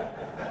 But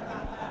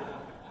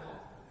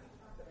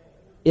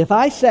if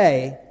I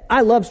say,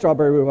 I love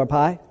strawberry rhubarb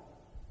pie,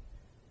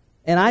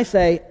 and I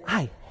say,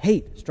 I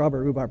hate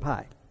strawberry rhubarb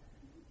pie,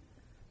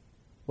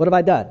 what have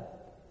I done?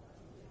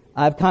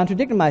 I've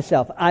contradicted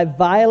myself. I've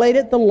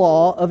violated the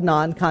law of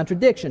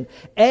non-contradiction.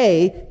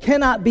 A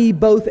cannot be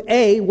both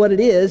A, what it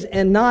is,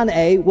 and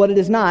non-A, what it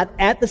is not,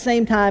 at the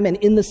same time and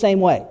in the same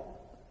way.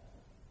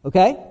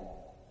 Okay?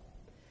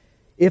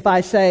 If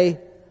I say,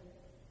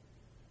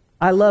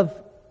 I love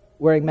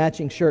wearing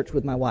matching shirts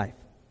with my wife,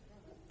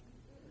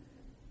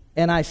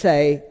 and I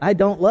say, I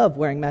don't love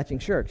wearing matching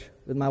shirts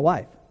with my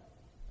wife,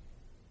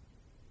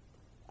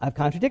 I've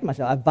contradicted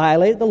myself. I've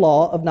violated the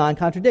law of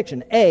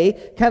non-contradiction.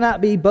 A cannot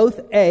be both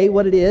A,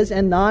 what it is,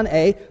 and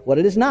non-A, what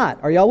it is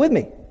not. Are y'all with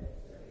me?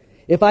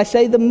 If I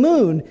say the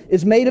moon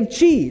is made of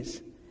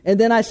cheese, and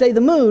then I say the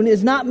moon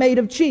is not made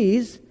of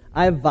cheese,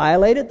 I have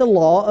violated the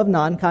law of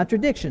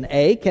non-contradiction.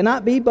 A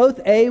cannot be both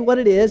A, what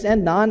it is,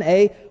 and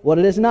non-A, what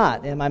it is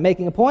not. Am I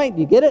making a point?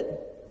 Do you get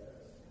it?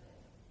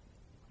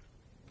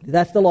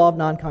 That's the law of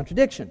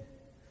non-contradiction.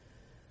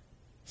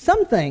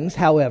 Some things,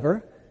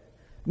 however,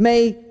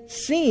 may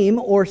seem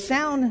or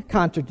sound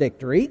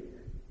contradictory,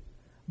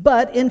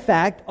 but in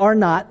fact are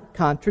not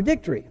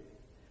contradictory.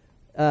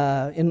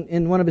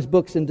 In one of his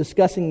books, in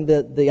discussing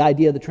the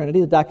idea of the Trinity,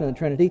 the doctrine of the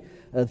Trinity,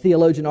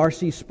 theologian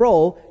R.C.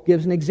 Sproul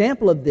gives an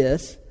example of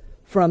this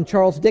from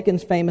Charles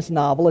Dickens' famous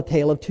novel, A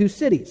Tale of Two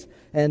Cities.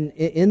 And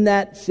in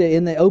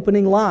the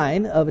opening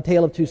line of A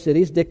Tale of Two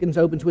Cities, Dickens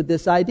opens with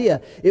this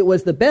idea. It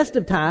was the best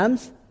of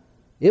times,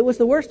 it was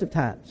the worst of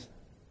times.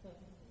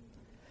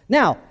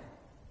 Now,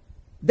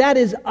 that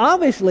is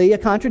obviously a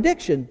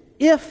contradiction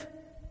if,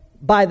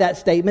 by that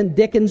statement,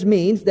 Dickens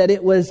means that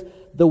it was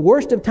the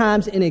worst of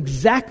times in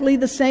exactly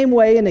the same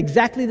way and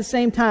exactly the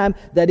same time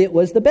that it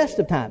was the best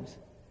of times.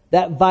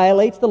 That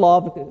violates the law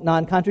of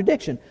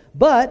non-contradiction.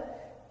 But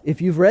if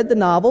you've read the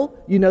novel,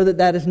 you know that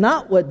that is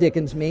not what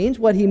Dickens means.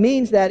 What he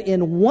means that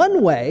in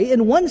one way,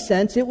 in one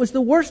sense, it was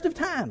the worst of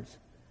times.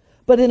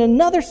 But in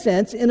another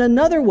sense, in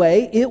another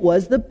way, it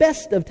was the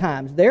best of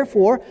times.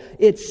 Therefore,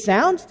 it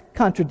sounds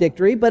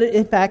contradictory, but it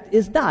in fact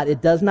is not.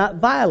 It does not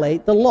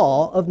violate the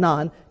law of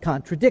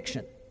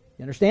non-contradiction.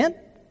 You understand?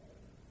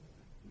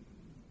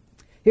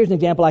 Here's an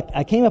example.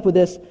 I came up with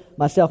this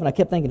myself, and I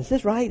kept thinking, is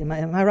this right? Am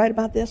I right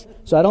about this?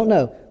 So I don't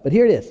know. But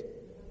here it is.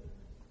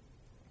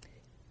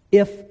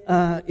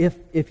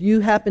 If you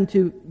happen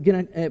to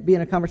be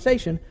in a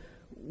conversation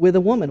with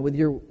a woman, with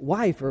your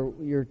wife or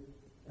your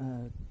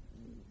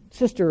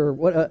sister,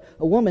 or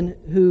a woman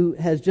who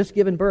has just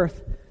given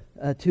birth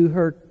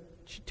to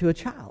a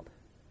child,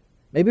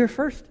 maybe her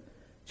first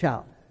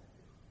child,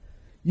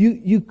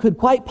 you could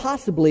quite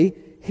possibly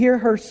hear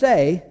her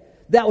say,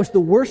 "That was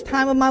the worst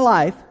time of my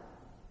life.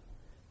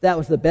 That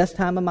was the best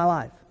time of my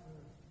life."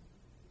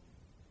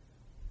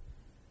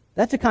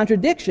 That's a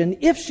contradiction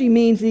if she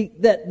means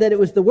that it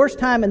was the worst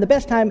time and the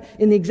best time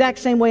in the exact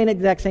same way and the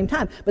exact same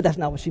time. But that's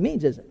not what she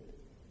means, is it?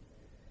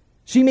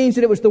 She means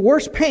that it was the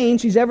worst pain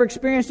she's ever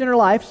experienced in her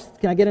life.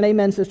 Can I get an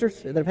amen,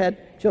 sisters, that have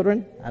had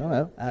children? I don't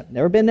know. I've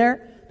never been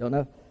there. Don't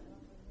know.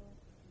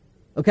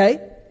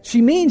 Okay?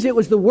 She means it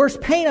was the worst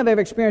pain I've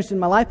ever experienced in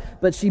my life,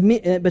 but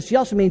she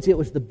also means it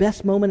was the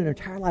best moment in her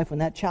entire life when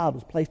that child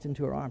was placed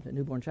into her arms, that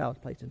newborn child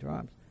was placed into her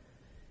arms.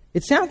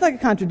 It sounds like a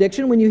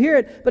contradiction when you hear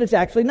it, but it's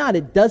actually not.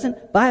 It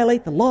doesn't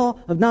violate the law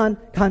of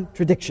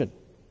non-contradiction.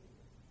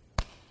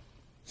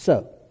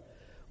 So,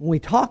 when we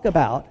talk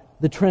about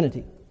the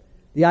Trinity,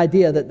 the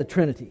idea that the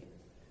Trinity,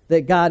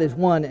 that God is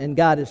one and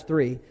God is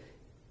three,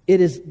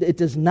 it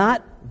does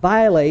not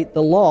violate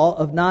the law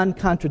of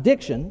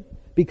non-contradiction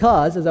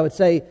because, as I would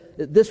say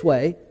this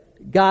way,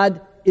 God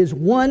is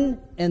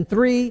one and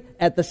three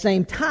at the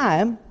same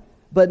time,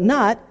 but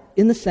not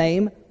in the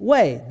same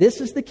way. This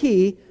is the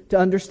key to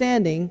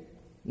understanding,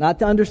 not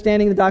to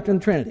understanding the doctrine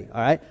of the Trinity,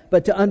 all right,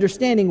 but to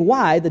understanding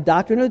why the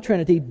doctrine of the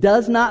Trinity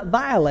does not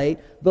violate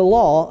the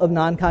law of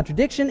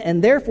non-contradiction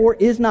and therefore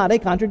is not a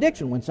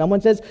contradiction. When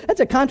someone says, that's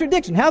a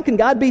contradiction, how can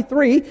God be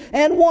three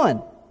and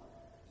one?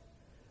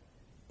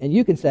 And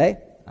you can say,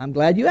 I'm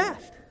glad you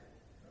asked.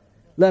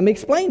 Let me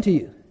explain to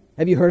you.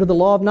 Have you heard of the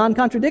law of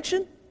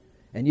non-contradiction?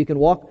 And you can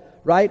walk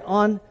right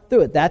on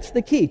through it. That's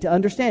the key to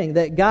understanding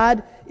that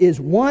God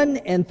is one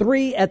and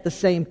three at the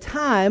same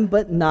time,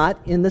 but not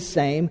in the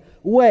same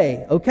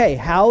way. Okay,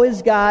 how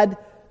is God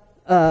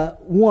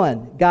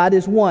one? God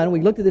is one.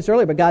 We looked at this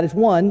earlier, but God is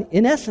one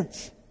in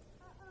essence.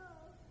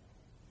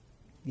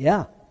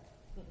 Yeah.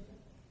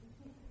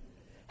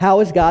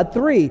 How is God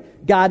three?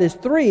 God is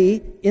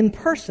three in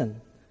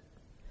person.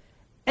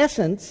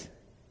 Essence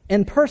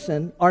and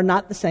person are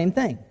not the same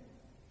thing.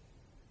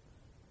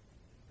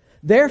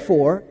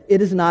 Therefore, it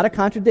is not a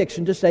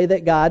contradiction to say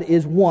that God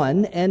is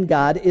one and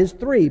God is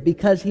three,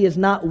 because He is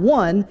not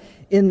one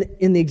in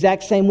the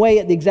exact same way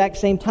at the exact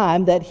same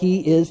time that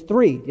He is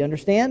three. Do you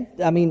understand?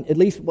 I mean, at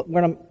least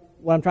what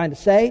I'm trying to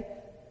say.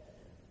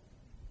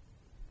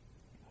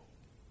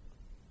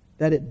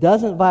 That it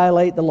doesn't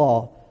violate the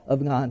law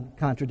of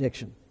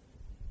non-contradiction.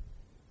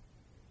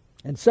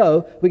 And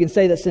so, we can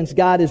say that since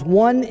God is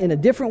one in a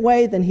different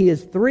way than He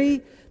is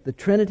three, the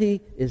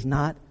Trinity is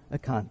not a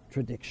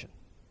contradiction.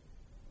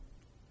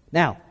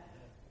 Now,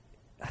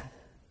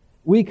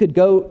 we could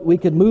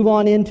move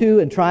on into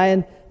and try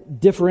and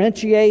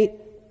differentiate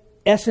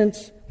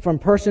essence from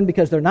person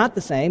because they're not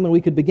the same, and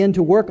we could begin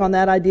to work on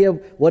that idea of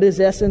what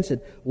is essence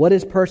and what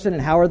is person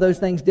and how are those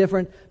things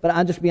different. But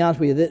I'll just be honest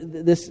with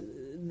you, this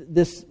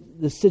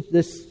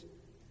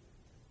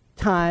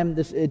time,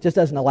 it just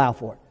doesn't allow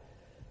for it.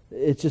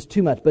 It's just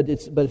too much, but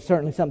it's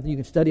certainly something you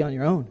can study on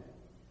your own.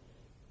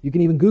 You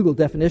can even Google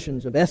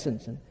definitions of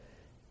essence and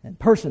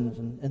persons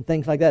and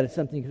things like that. It's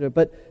something you can do.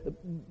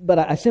 But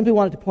I simply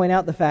wanted to point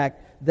out the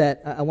fact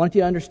that I want you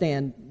to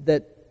understand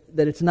that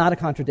it's not a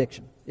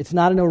contradiction. It's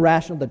not an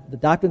irrational, the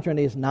doctrine of the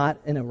Trinity is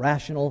not an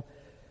irrational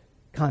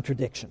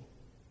contradiction.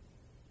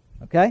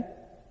 Okay?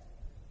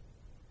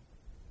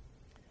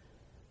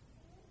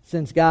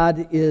 Since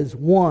God is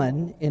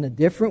one in a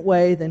different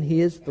way than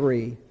He is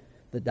three,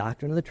 the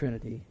doctrine of the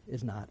Trinity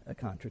is not a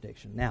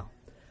contradiction. Now,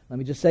 let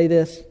me just say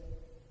this.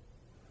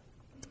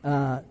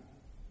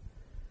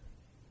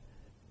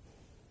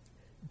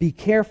 Be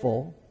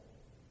careful,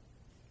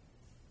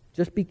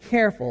 just be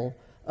careful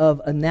of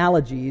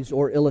analogies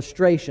or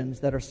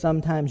illustrations that are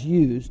sometimes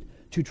used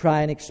to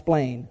try and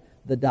explain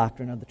the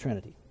doctrine of the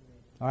Trinity.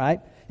 All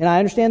right? And I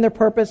understand their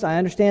purpose. I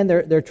understand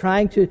they're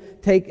trying to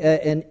take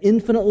an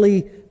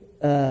infinitely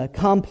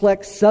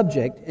complex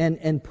subject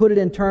and put it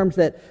in terms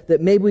that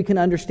maybe we can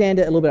understand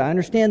it a little bit. I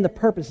understand the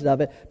purposes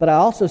of it, but I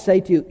also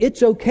say to you,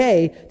 it's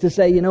okay to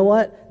say, you know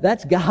what?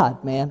 That's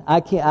God, man.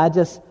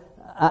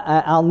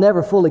 I'll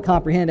never fully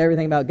comprehend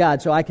everything about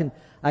God, so I can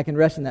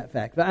rest in that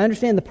fact. But I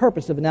understand the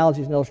purpose of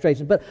analogies and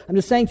illustrations. But I'm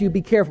just saying to you,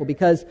 be careful,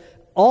 because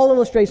all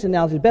illustrations and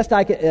analogies, best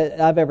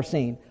I've ever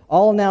seen,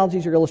 all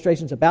analogies or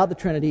illustrations about the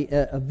Trinity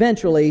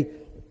eventually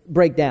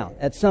break down.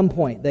 At some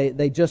point,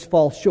 they just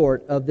fall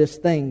short of this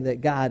thing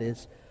that God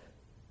is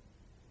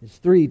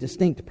three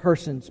distinct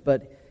persons,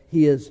 but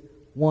He is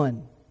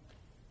one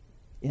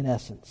in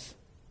essence.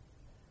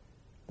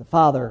 The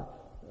Father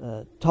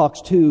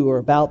talks to or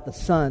about the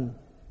Son.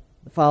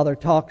 The Father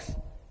talks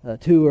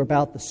to or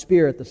about the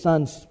Spirit. The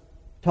Son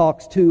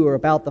talks to or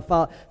about the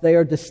Father. They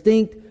are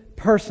distinct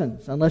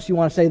persons, unless you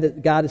want to say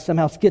that God is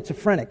somehow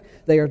schizophrenic.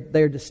 They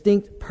are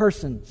distinct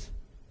persons,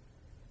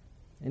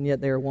 and yet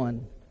they are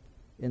one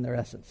in their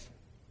essence.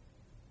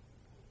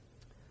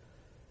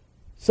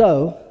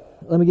 So,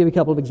 let me give you a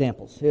couple of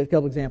examples. Here's a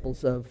couple of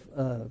examples of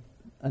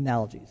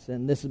analogies.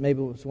 And this is maybe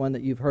one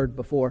that you've heard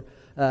before.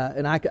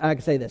 And I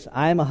can say this.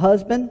 I am a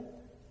husband.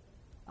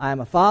 I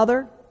am a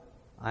father.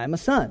 I am a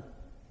son.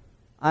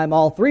 I'm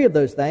all three of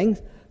those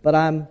things, but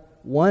I'm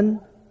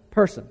one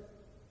person.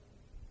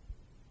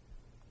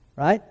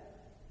 Right?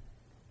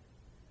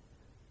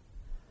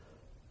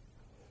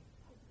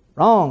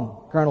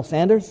 Wrong, Colonel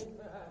Sanders.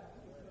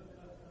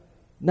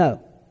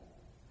 No.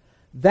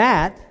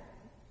 That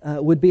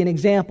would be an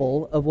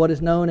example of what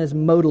is known as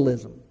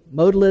modalism.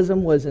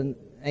 Modalism was an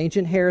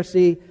ancient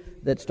heresy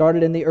that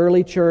started in the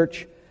early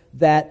church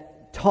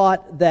that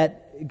taught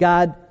that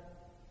God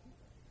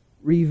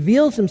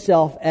reveals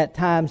Himself at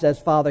times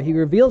as Father. He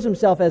reveals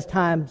Himself at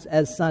times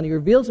as Son. He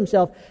reveals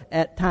Himself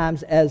at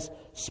times as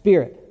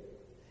Spirit.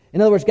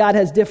 In other words, God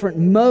has different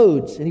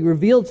modes, and He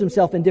reveals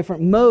Himself in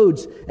different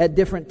modes at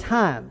different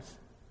times.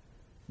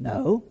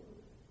 No.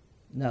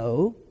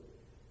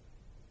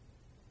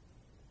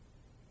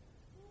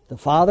 The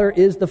Father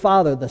is the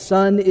Father. The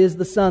Son is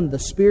the Son. The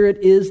Spirit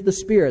is the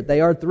Spirit.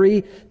 They are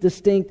three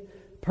distinct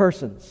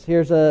persons.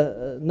 Here's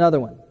another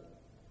one.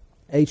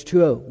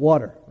 H2O,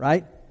 water,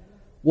 right?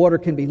 Water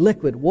can be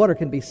liquid. Water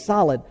can be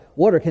solid.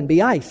 Water can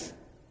be ice.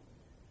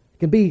 It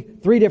can be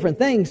three different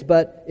things,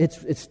 but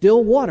it's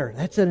still water.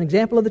 That's an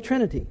example of the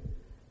Trinity.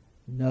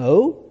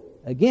 No.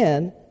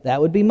 Again, that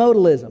would be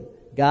modalism.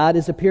 God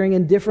is appearing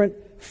in different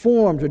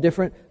forms or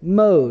different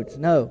modes.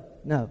 No.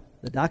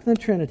 The doctrine of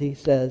the Trinity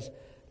says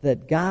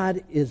that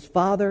God is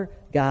Father,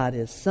 God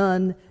is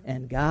Son,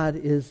 and God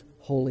is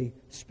Holy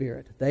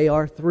Spirit. They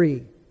are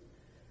three,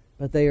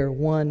 but they are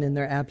one in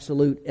their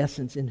absolute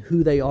essence, in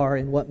who they are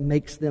and what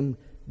makes them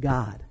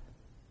God.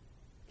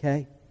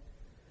 Okay?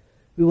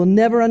 We will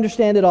never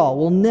understand it all.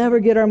 We'll never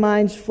get our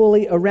minds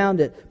fully around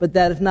it, but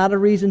that is not a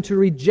reason to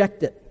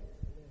reject it.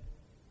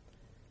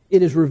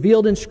 It is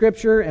revealed in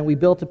Scripture, and we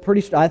built a pretty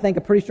strong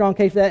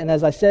case for that. And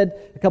as I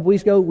said a couple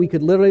weeks ago, we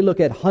could literally look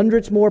at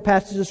hundreds more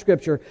passages of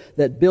Scripture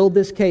that build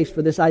this case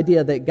for this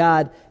idea that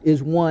God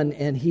is one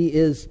and He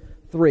is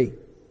three.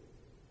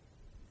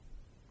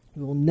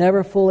 We will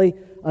never fully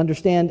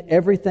understand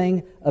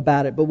everything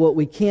about it, but what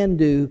we can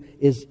do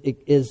is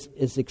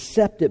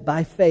accept it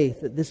by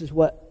faith, that this is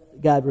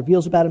what God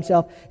reveals about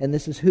Himself, and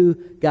this is who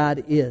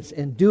God is.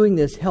 And doing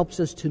this helps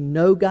us to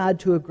know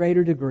God to a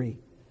greater degree,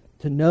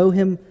 to know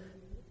Him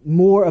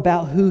more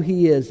about who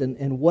He is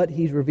and what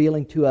He's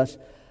revealing to us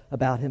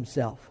about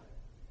Himself.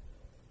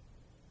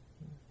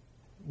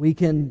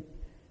 Maybe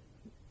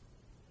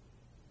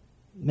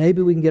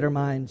we can get our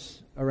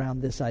minds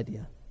around this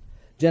idea.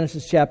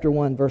 Genesis chapter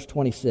 1, verse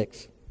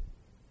 26.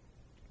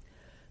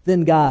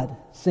 Then God,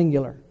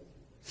 singular,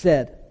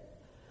 said,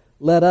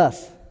 "Let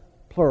us,"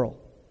 plural,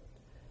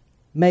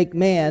 "make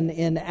man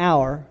in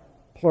our,"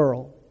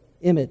 plural,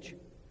 "image,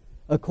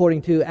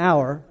 according to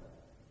our,"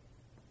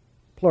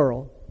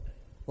 plural,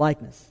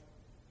 "likeness."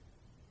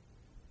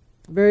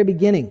 The very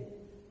beginning,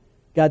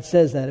 God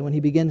says that when He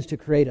begins to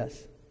create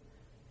us.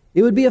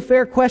 It would be a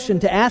fair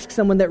question to ask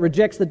someone that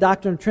rejects the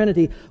doctrine of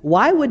Trinity,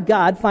 why would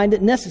God find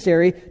it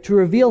necessary to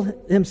reveal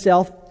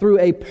Himself through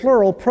a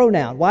plural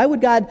pronoun? Why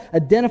would God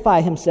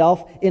identify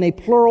Himself in a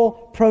plural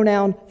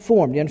pronoun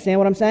form? Do you understand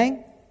what I'm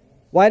saying?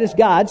 Why does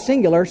God,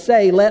 singular,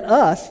 say, "Let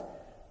us"?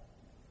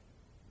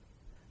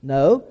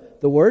 No,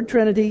 the word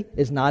Trinity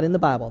is not in the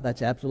Bible.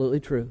 That's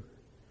absolutely true.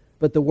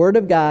 But the Word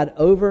of God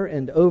over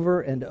and over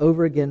and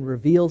over again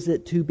reveals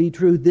it to be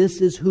true. This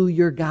is who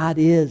your God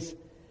is.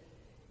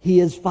 He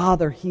is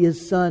Father, He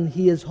is Son,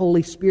 He is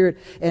Holy Spirit,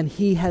 and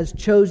He has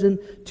chosen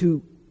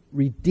to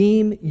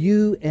redeem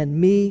you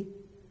and me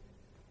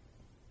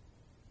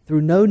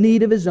through no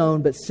need of His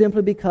own, but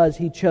simply because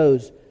He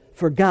chose.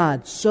 For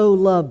God so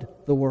loved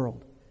the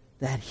world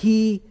that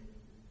He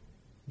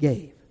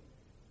gave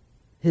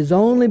His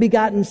only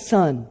begotten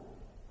Son,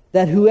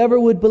 that whoever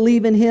would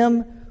believe in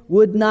Him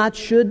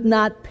should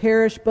not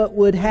perish, but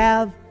would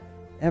have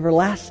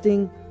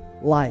everlasting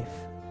life.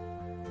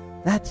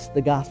 That's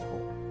the gospel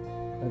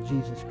of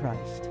Jesus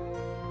Christ.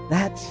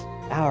 That's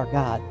our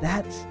God.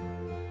 That's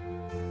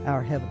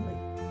our heavenly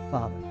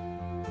Father.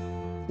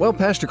 Well,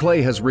 Pastor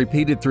Clay has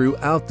repeated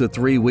throughout the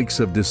 3 weeks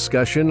of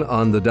discussion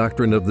on the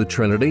doctrine of the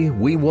Trinity,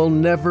 we will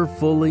never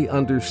fully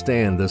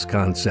understand this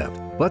concept.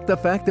 But the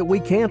fact that we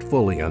can't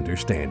fully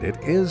understand it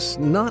is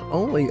not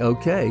only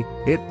okay,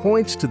 it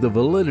points to the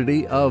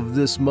validity of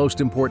this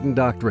most important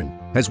doctrine.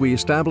 As we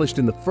established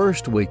in the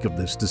first week of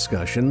this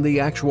discussion, the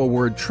actual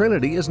word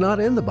Trinity is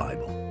not in the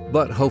Bible.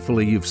 But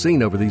hopefully you've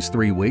seen over these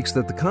 3 weeks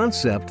that the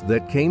concept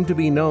that came to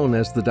be known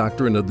as the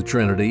doctrine of the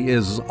Trinity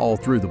is all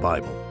through the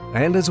Bible.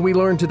 And as we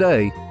learn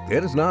today,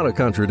 it is not a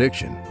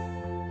contradiction.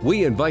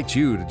 We invite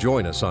you to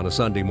join us on a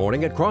Sunday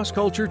morning at Cross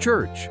Culture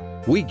Church.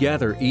 We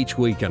gather each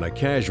week in a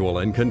casual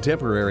and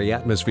contemporary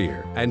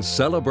atmosphere and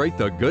celebrate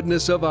the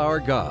goodness of our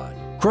God.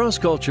 Cross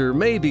culture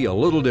may be a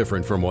little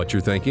different from what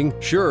you're thinking.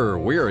 Sure,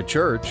 we're a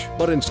church,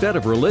 but instead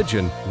of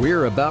religion,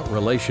 we're about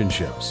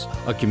relationships.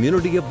 A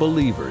community of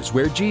believers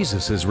where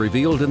Jesus is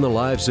revealed in the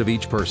lives of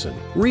each person.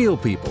 Real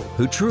people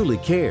who truly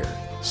care.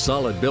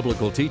 Solid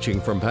biblical teaching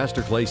from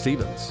Pastor Clay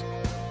Stevens.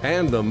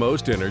 And the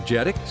most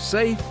energetic,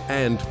 safe,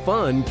 and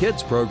fun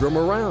kids program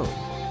around.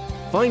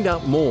 Find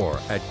out more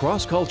at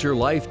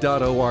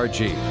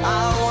crossculturelife.org.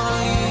 I want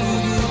to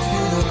lead you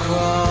to the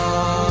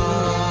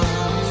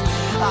cross.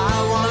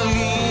 I want to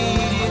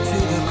lead you to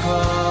the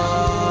cross.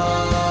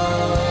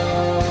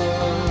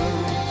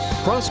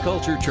 Cross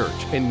Culture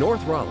Church in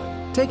North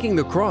Raleigh, taking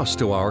the cross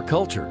to our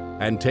culture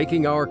and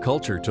taking our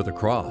culture to the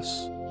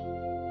cross.